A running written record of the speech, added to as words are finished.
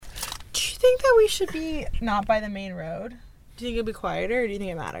think that we should be not by the main road? Do you think it'll be quieter, or do you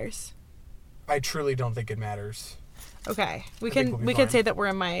think it matters? I truly don't think it matters. Okay, we can say that we're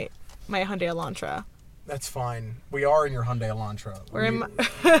in my Hyundai Elantra. That's fine. We are in your Hyundai Elantra.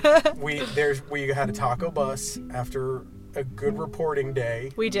 We had a taco bus after a good reporting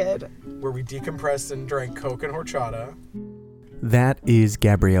day. We did. Where we decompressed and drank Coke and horchata. That is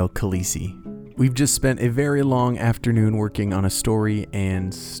Gabrielle Calisi. We've just spent a very long afternoon working on a story,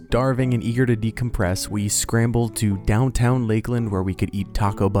 and starving and eager to decompress, we scrambled to downtown Lakeland where we could eat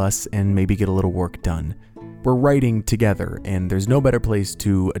taco bus and maybe get a little work done. We're writing together, and there's no better place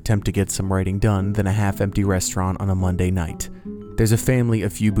to attempt to get some writing done than a half-empty restaurant on a Monday night. There's a family a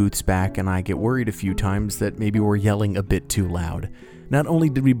few booths back, and I get worried a few times that maybe we're yelling a bit too loud. Not only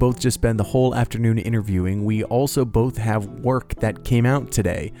did we both just spend the whole afternoon interviewing, we also both have work that came out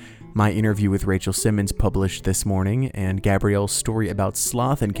today. My interview with Rachel Simmons published this morning, and Gabrielle's story about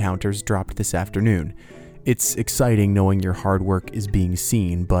sloth encounters dropped this afternoon. It's exciting knowing your hard work is being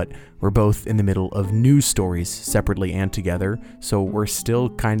seen, but we're both in the middle of news stories separately and together, so we're still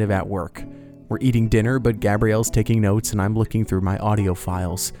kind of at work. We're eating dinner, but Gabrielle's taking notes and I'm looking through my audio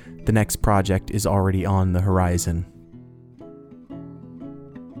files. The next project is already on the horizon.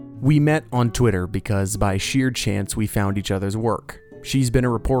 We met on Twitter because by sheer chance we found each other's work. She's been a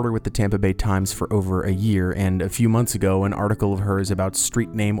reporter with the Tampa Bay Times for over a year, and a few months ago, an article of hers about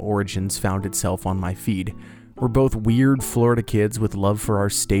street name origins found itself on my feed. We're both weird Florida kids with love for our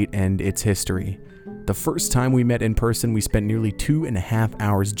state and its history. The first time we met in person, we spent nearly 2.5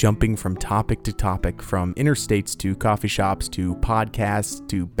 hours jumping from topic to topic, from interstates to coffee shops to podcasts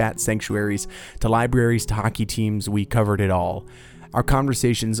to bat sanctuaries to libraries to hockey teams. We covered it all. Our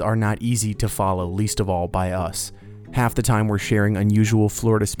conversations are not easy to follow, least of all by us. Half the time we're sharing unusual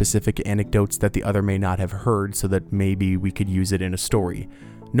Florida-specific anecdotes that the other may not have heard so that maybe we could use it in a story.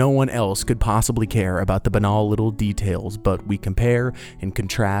 No one else could possibly care about the banal little details, but we compare and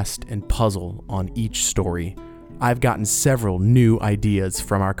contrast and puzzle on each story. I've gotten several new ideas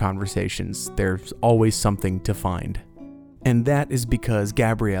from our conversations. There's always something to find. And that is because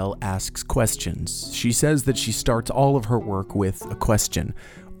Gabrielle asks questions. She says that she starts all of her work with a question.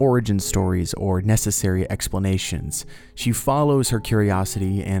 Origin stories or necessary explanations. She follows her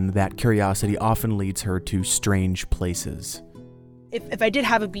curiosity, and that curiosity often leads her to strange places. If I did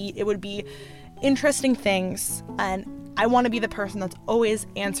have a beat, it would be interesting things, and I want to be the person that's always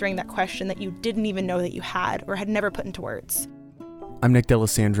answering that question that you didn't even know that you had or had never put into words. I'm Nick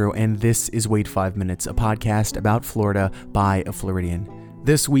D'Alessandro, and this is Wait 5 Minutes, a podcast about Florida by a Floridian.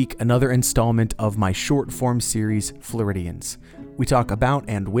 This week, another installment of my short-form series, Floridians. We talk about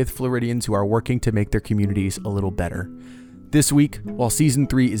and with Floridians who are working to make their communities a little better. This week, while Season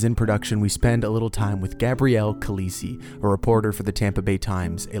 3 is in production, we spend a little time with Gabrielle Calisi, a reporter for the Tampa Bay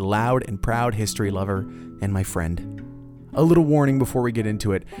Times, a loud and proud history lover, and my friend. A little warning before we get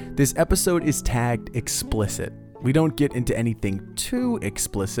into it. This episode is tagged explicit. We don't get into anything too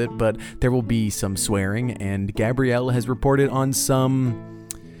explicit, but there will be some swearing, and Gabrielle has reported on some,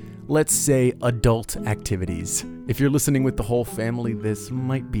 let's say, adult activities. If you're listening with the whole family, this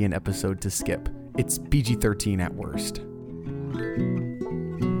might be an episode to skip. It's PG-13 at worst.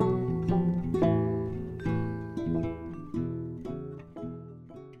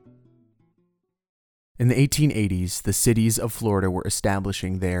 In the 1880s, the cities of Florida were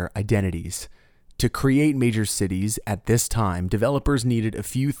establishing their identities. To create major cities at this time, developers needed a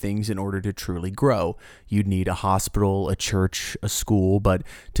few things in order to truly grow. You'd need a hospital, a church, a school, but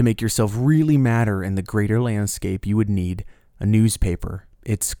to make yourself really matter in the greater landscape, you would need a newspaper.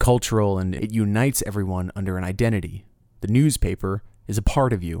 It's cultural and it unites everyone under an identity. The newspaper is a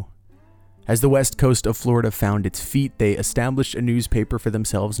part of you. As the west coast of Florida found its feet, they established a newspaper for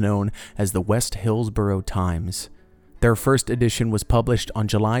themselves known as the West Hillsborough Times. Their first edition was published on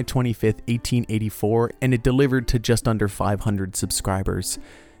July 25, 1884, and it delivered to just under 500 subscribers.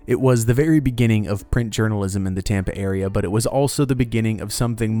 It was the very beginning of print journalism in the Tampa area, but it was also the beginning of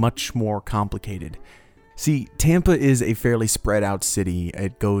something much more complicated. See, Tampa is a fairly spread out city.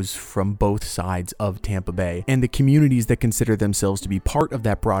 It goes from both sides of Tampa Bay, and the communities that consider themselves to be part of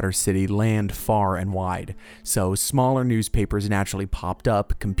that broader city land far and wide. So smaller newspapers naturally popped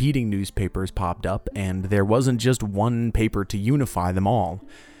up, competing newspapers popped up, and there wasn't just one paper to unify them all.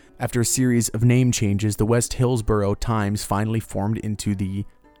 After a series of name changes, the West Hillsborough Times finally formed into the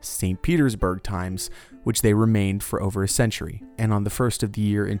St. Petersburg Times, which they remained for over a century. And on the first of the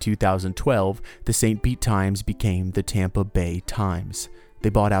year in 2012, the St. Pete Times became the Tampa Bay Times. They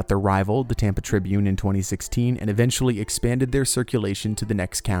bought out their rival, the Tampa Tribune, in 2016 and eventually expanded their circulation to the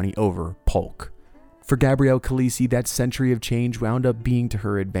next county over, Polk. For Gabrielle Calisi, that century of change wound up being to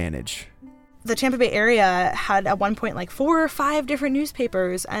her advantage. the Tampa Bay area had at one point like 4 or 5 different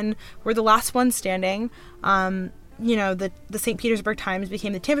newspapers, and we're the last ones standing. The St. Petersburg Times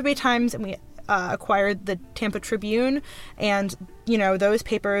became the Tampa Bay Times, and we acquired the Tampa Tribune, and those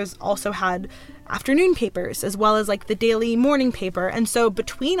papers also had afternoon papers as well as like the daily morning paper. And so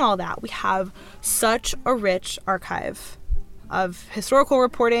between all that, we have such a rich archive of historical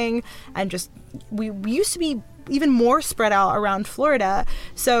reporting, and just we used to be even more spread out around Florida.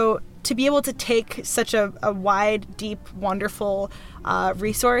 So to be able to take such a wide, deep, wonderful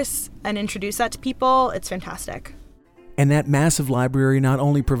resource and introduce that to people, it's fantastic. And that massive library not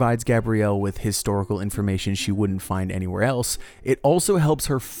only provides Gabrielle with historical information she wouldn't find anywhere else, it also helps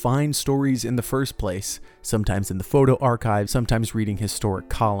her find stories in the first place, sometimes in the photo archive, sometimes reading historic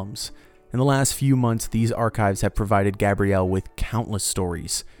columns. In the last few months, these archives have provided Gabrielle with countless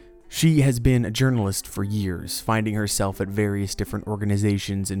stories. She has been a journalist for years, finding herself at various different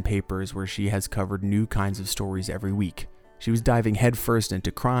organizations and papers where she has covered new kinds of stories every week. She was diving headfirst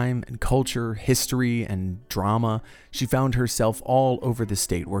into crime and culture, history and drama. She found herself all over the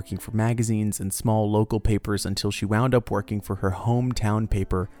state working for magazines and small local papers until she wound up working for her hometown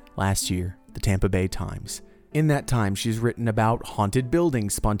paper last year, the Tampa Bay Times. In that time, she's written about haunted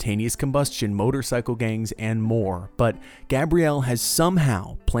buildings, spontaneous combustion, motorcycle gangs, and more. But Gabrielle has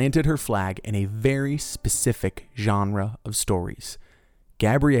somehow planted her flag in a very specific genre of stories.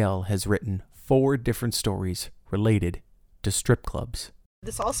 Gabrielle has written 4 different stories related to strip clubs.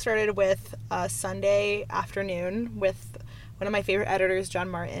 This all started with a Sunday afternoon with one of my favorite editors, John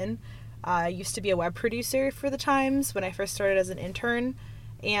Martin. I used to be a web producer for the Times when I first started as an intern,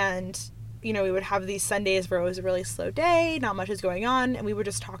 and we would have these Sundays where it was a really slow day, not much is going on, and we would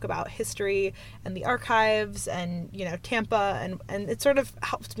just talk about history and the archives and, Tampa, and it sort of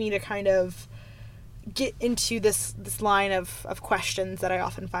helped me to kind of get into this line of questions that I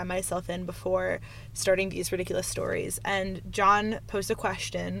often find myself in before starting these ridiculous stories. And John posed a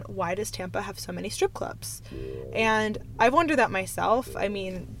question: why does Tampa have so many strip clubs? And I've wondered that myself. I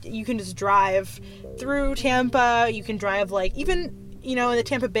mean, you can just drive through Tampa, you can drive even in the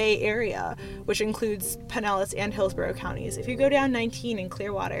Tampa Bay area, which includes Pinellas and Hillsborough counties. If you go down 19 in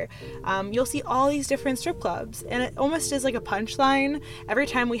Clearwater, you'll see all these different strip clubs. And it almost is like a punchline. Every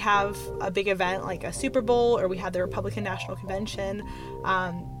time we have a big event like a Super Bowl or we have the Republican National Convention,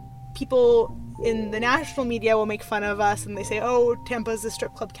 people in the national media will make fun of us and they say, oh, Tampa's the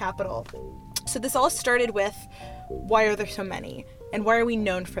strip club capital. So this all started with, why are there so many? And why are we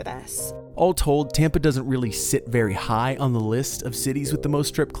known for this? All told, Tampa doesn't really sit very high on the list of cities with the most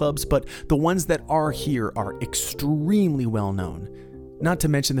strip clubs, but the ones that are here are extremely well known. Not to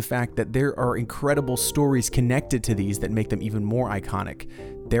mention the fact that there are incredible stories connected to these that make them even more iconic.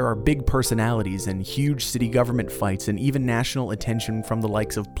 There are big personalities and huge city government fights and even national attention from the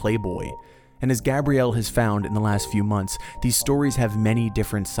likes of Playboy. And as Gabrielle has found in the last few months, these stories have many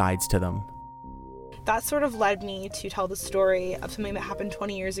different sides to them. That sort of led me to tell the story of something that happened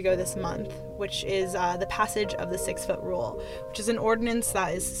 20 years ago this month, which is the passage of the 6-foot rule, which is an ordinance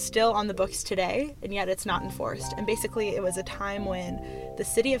that is still on the books today, and yet it's not enforced. And basically, it was a time when the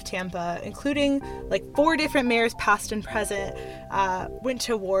city of Tampa, including 4 different mayors past and present, went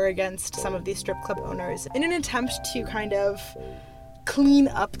to war against some of these strip club owners in an attempt to kind of clean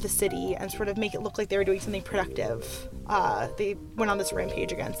up the city and sort of make it look like they were doing something productive. They went on this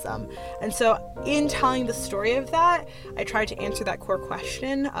rampage against them. And so in telling the story of that, I tried to answer that core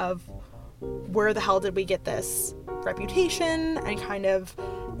question of where the hell did we get this reputation, and kind of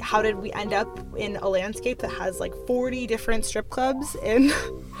how did we end up in a landscape that has 40 different strip clubs in,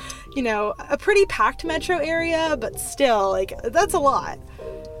 a pretty packed metro area, but still, that's a lot.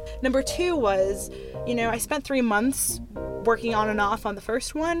 Number 2 was, I spent 3 months working on and off on the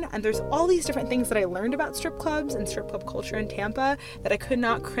first one, and there's all these different things that I learned about strip clubs and strip club culture in Tampa that I could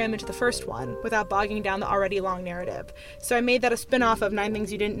not cram into the first one without bogging down the already long narrative. So I made that a spin-off of 9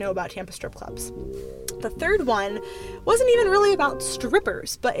 Things You Didn't Know About Tampa Strip Clubs. The third one wasn't even really about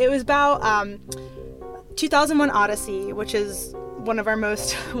strippers, but it was about 2001 Odyssey, which is one of our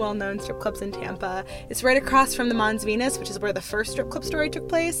most well-known strip clubs in Tampa. It's right across from the Mons Venus, which is where the first strip club story took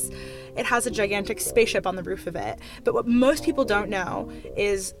place. It has a gigantic spaceship on the roof of it. But what most people don't know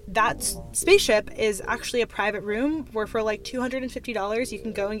is that spaceship is actually a private room where for $250 you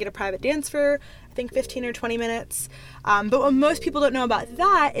can go and get a private dance for, I think, 15 or 20 minutes. But what most people don't know about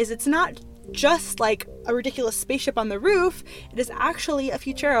that is it's not just a ridiculous spaceship on the roof. It is actually a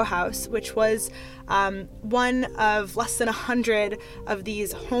Futuro house, which was one of less than 100 of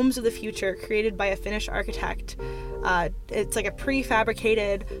these homes of the future created by a Finnish architect. It's a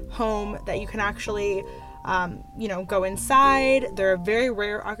prefabricated home that you can actually go inside. They're a very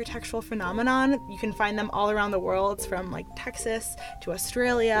rare architectural phenomenon. You can find them all around the world, from like Texas to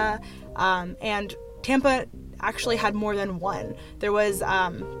Australia, and Tampa actually had more than one. There was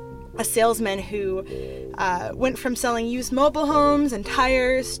a salesman who went from selling used mobile homes and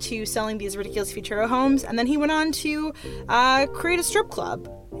tires to selling these ridiculous Futuro homes, and then he went on to create a strip club.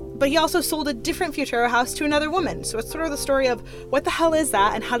 But he also sold a different Futuro house to another woman. So it's sort of the story of what the hell is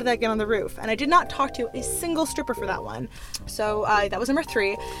that and how did that get on the roof? And I did not talk to a single stripper for that one. So that was number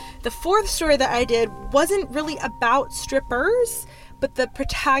 3. The 4th story that I did wasn't really about strippers, but the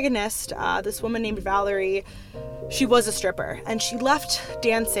protagonist, this woman named Valerie, she was a stripper, and she left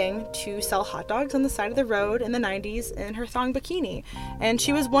dancing to sell hot dogs on the side of the road in the 90s in her thong bikini. And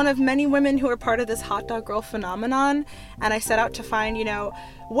she was one of many women who were part of this hot dog girl phenomenon. And I set out to find,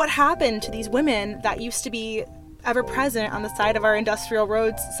 what happened to these women that used to be ever present on the side of our industrial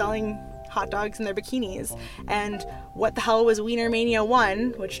roads selling hot dogs in their bikinis, and what the hell was Wiener Mania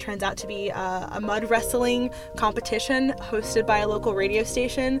 1, which turns out to be a mud wrestling competition hosted by a local radio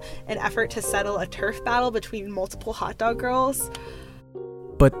station, an effort to settle a turf battle between multiple hot dog girls.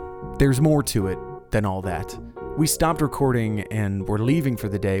 But there's more to it than all that. We stopped recording and were leaving for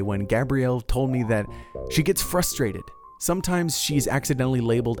the day when Gabrielle told me that she gets frustrated. Sometimes she's accidentally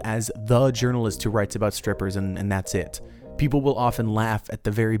labeled as the journalist who writes about strippers, and that's it. People will often laugh at the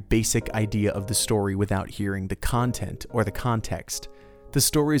very basic idea of the story without hearing the content or the context. The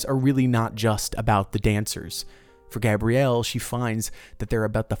stories are really not just about the dancers. For Gabrielle, she finds that they're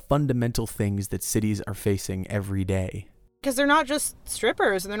about the fundamental things that cities are facing every day. Because they're not just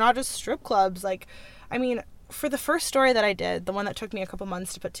strippers, and they're not just strip clubs. For the first story that I did, the one that took me a couple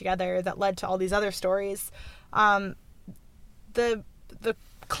months to put together that led to all these other stories, the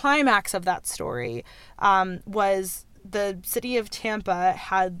climax of that story was the city of Tampa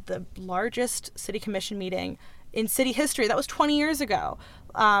had the largest city commission meeting in city history. That was 20 years ago.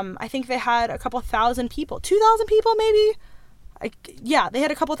 I think they had a couple thousand people, 2,000 people maybe? They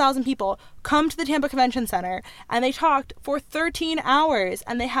had a couple thousand people come to the Tampa Convention Center, and they talked for 13 hours,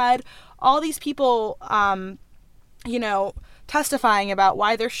 and they had all these people, testifying about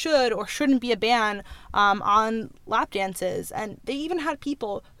why there should or shouldn't be a ban on lap dances. And they even had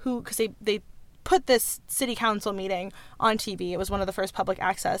people who, because they put this city council meeting on TV. It was one of the first public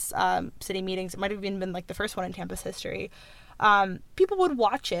access city meetings. It might have even been like the first one in Tampa's history. People would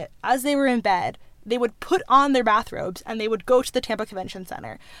watch it as they were in bed. They would put on their bathrobes and they would go to the Tampa Convention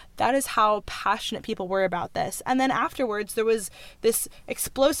Center. That is how passionate people were about this. And then afterwards, there was this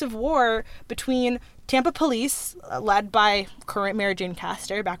explosive war between Tampa police, led by current Mayor Jane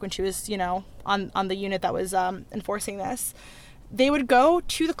Castor, back when she was, on the unit that was enforcing this. They would go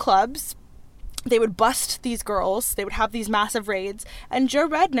to the clubs. They would bust these girls. They would have these massive raids. And Joe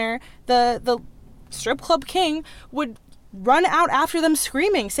Redner, the strip club king, would run out after them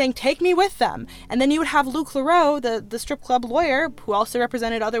screaming, saying, "Take me with them." And then you would have Luke LaRoe, the strip club lawyer, who also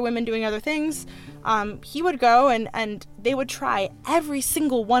represented other women doing other things. He would go and they would try every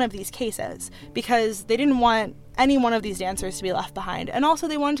single one of these cases because they didn't want any one of these dancers to be left behind. And also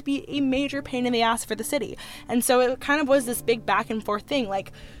they wanted to be a major pain in the ass for the city. And so it kind of was this big back and forth thing.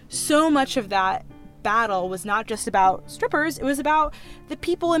 Like, so much of that battle was not just about strippers, it was about the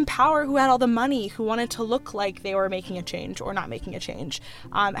people in power who had all the money, who wanted to look like they were making a change or not making a change.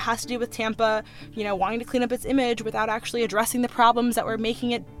 It has to do with Tampa, wanting to clean up its image without actually addressing the problems that were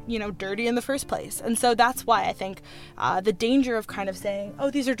making it, dirty in the first place. And so that's why I think the danger of kind of saying, oh,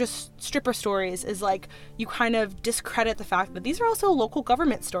 these are just stripper stories, is like you kind of discredit the fact that these are also local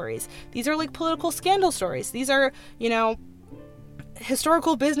government stories. These are like political scandal stories. These are,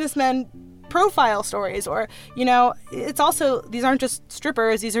 historical businessmen profile stories, or it's also, these aren't just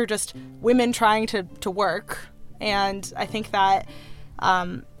strippers, these are just women trying to work. And I think that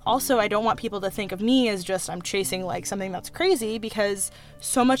also I don't want people to think of me as just I'm chasing like something that's crazy, because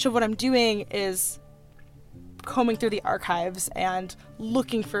so much of what I'm doing is combing through the archives and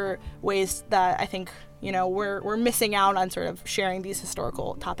looking for ways that I think we're missing out on sort of sharing these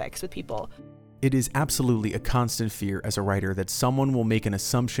historical topics with people. It is absolutely a constant fear as a writer that someone will make an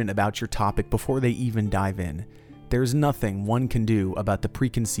assumption about your topic before they even dive in. There's nothing one can do about the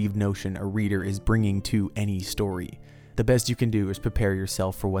preconceived notion a reader is bringing to any story. The best you can do is prepare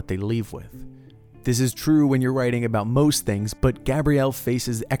yourself for what they leave with. This is true when you're writing about most things, but Gabrielle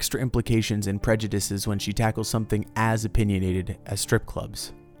faces extra implications and prejudices when she tackles something as opinionated as strip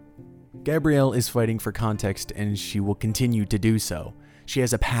clubs. Gabrielle is fighting for context, and she will continue to do so. She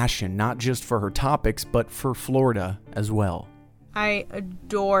has a passion not just for her topics, but for Florida as well. I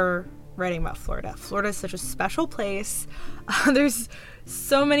adore writing about Florida. Florida is such a special place. There's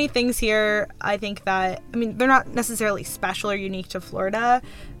so many things here. I think that, I mean, they're not necessarily special or unique to Florida,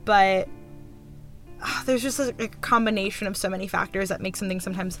 but there's just a combination of so many factors that make something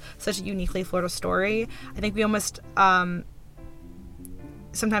sometimes such a uniquely Florida story. I think we almost,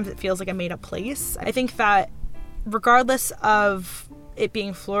 sometimes it feels like a made up place. I think that regardless of it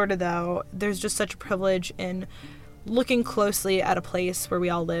being Florida, though, there's just such a privilege in looking closely at a place where we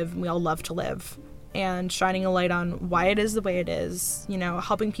all live and we all love to live, and shining a light on why it is the way it is, you know,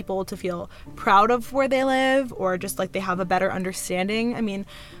 helping people to feel proud of where they live, or just like they have a better understanding. I mean,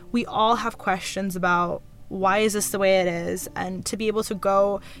 we all have questions about why is this the way it is, and to be able to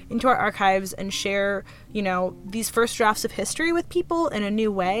go into our archives and share, you know, these first drafts of history with people in a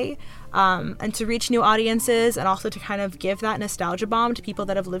new way, and to reach new audiences, and also to kind of give that nostalgia bomb to people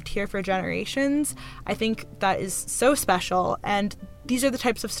that have lived here for generations. I think that is so special, and these are the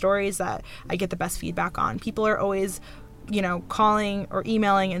types of stories that I get the best feedback on. People are always, you know, calling or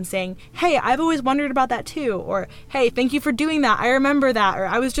emailing and saying, hey, I've always wondered about that too, or hey, thank you for doing that, I remember that, or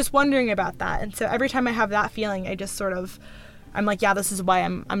I was just wondering about that. And so every time I have that feeling, I just sort of, I'm like, yeah, this is why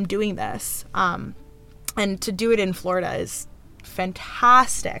I'm doing this. And to do it in Florida is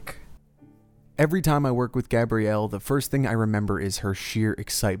fantastic. Every time I work with Gabrielle, the first thing I remember is her sheer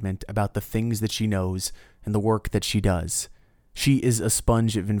excitement about the things that she knows and the work that she does. She is a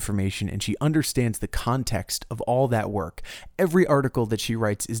sponge of information, and she understands the context of all that work. Every article that she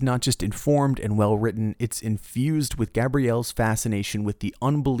writes is not just informed and well-written, it's infused with Gabrielle's fascination with the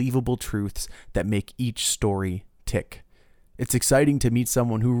unbelievable truths that make each story tick. It's exciting to meet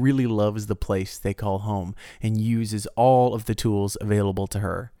someone who really loves the place they call home and uses all of the tools available to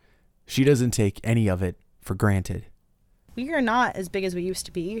her. She doesn't take any of it for granted. We are not as big as we used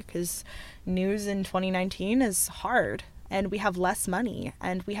to be, because news in 2019 is hard. And we have less money,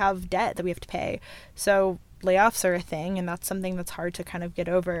 and we have debt that we have to pay. So layoffs are a thing, and that's something that's hard to kind of get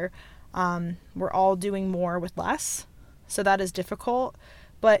over. We're all doing more with less, so that is difficult.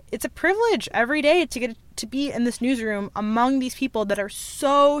 But it's a privilege every day to get to be in this newsroom among these people that are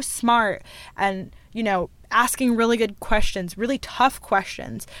so smart and, you know, asking really good questions, really tough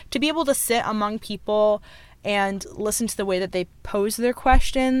questions. To be able to sit among people and listen to the way that they pose their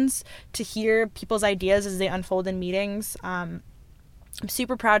questions, to hear people's ideas as they unfold in meetings. I'm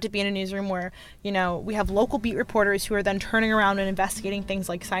super proud to be in a newsroom where, you know, we have local beat reporters who are then turning around and investigating things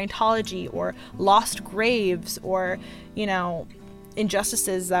like Scientology or lost graves or, you know,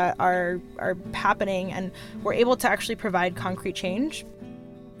 injustices that are happening, and we're able to actually provide concrete change.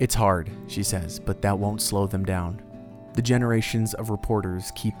 It's hard, she says, but that won't slow them down. The generations of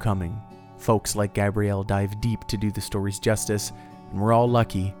reporters keep coming. Folks like Gabrielle dive deep to do the stories justice, and we're all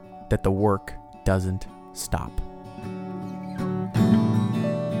lucky that the work doesn't stop.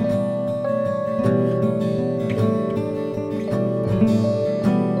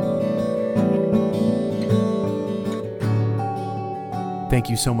 Thank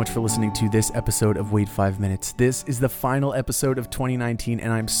you so much for listening to this episode of Wait 5 Minutes. This is the final episode of 2019,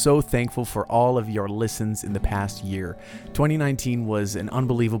 and I'm so thankful for all of your listens in the past year. 2019 was an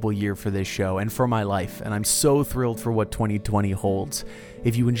unbelievable year for this show and for my life, and I'm so thrilled for what 2020 holds.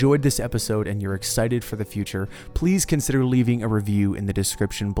 If you enjoyed this episode and you're excited for the future, please consider leaving a review in the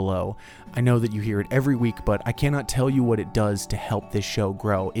description below. I know that you hear it every week, but I cannot tell you what it does to help this show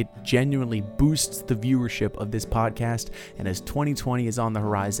grow. It genuinely boosts the viewership of this podcast, and as 2020 is on the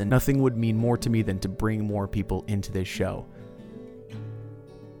horizon, nothing would mean more to me than to bring more people into this show.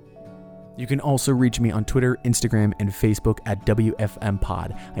 You can also reach me on Twitter, Instagram, and Facebook at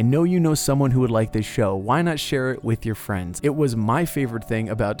WFMPod. I know you know someone who would like this show. Why not share it with your friends? It was my favorite thing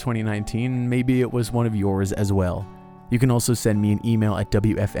about 2019. Maybe it was one of yours as well. You can also send me an email at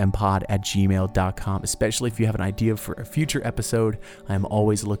wfmpod@gmail.com, especially if you have an idea for a future episode. I am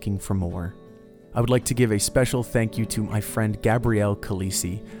always looking for more. I would like to give a special thank you to my friend Gabrielle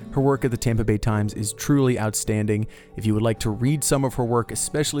Calisi. Her work at the Tampa Bay Times is truly outstanding. If you would like to read some of her work,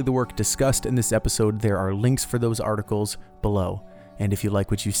 especially the work discussed in this episode, there are links for those articles below. And if you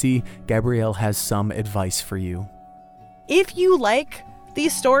like what you see, Gabrielle has some advice for you. If you like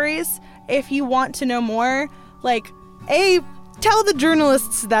these stories, if you want to know more, tell the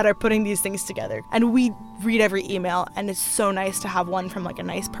journalists that are putting these things together. And we read every email, and it's so nice to have one from a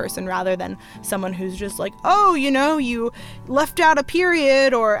nice person rather than someone who's just like, oh, you left out a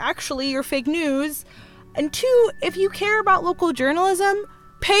period, or actually you're fake news. And two, if you care about local journalism,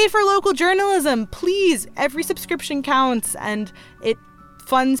 pay for local journalism, please. Every subscription counts, and it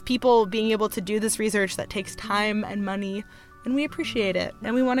funds people being able to do this research that takes time and money, and we appreciate it,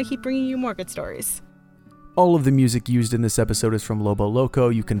 and we want to keep bringing you more good stories. All of the music used in this episode is from Lobo Loco.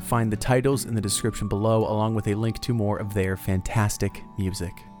 You can find the titles in the description below, along with a link to more of their fantastic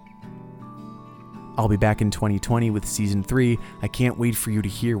music. I'll be back in 2020 with Season 3. I can't wait for you to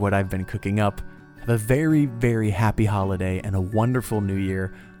hear what I've been cooking up. Have a very, very happy holiday and a wonderful new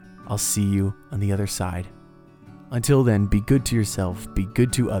year. I'll see you on the other side. Until then, be good to yourself, be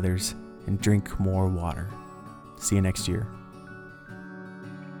good to others, and drink more water. See you next year.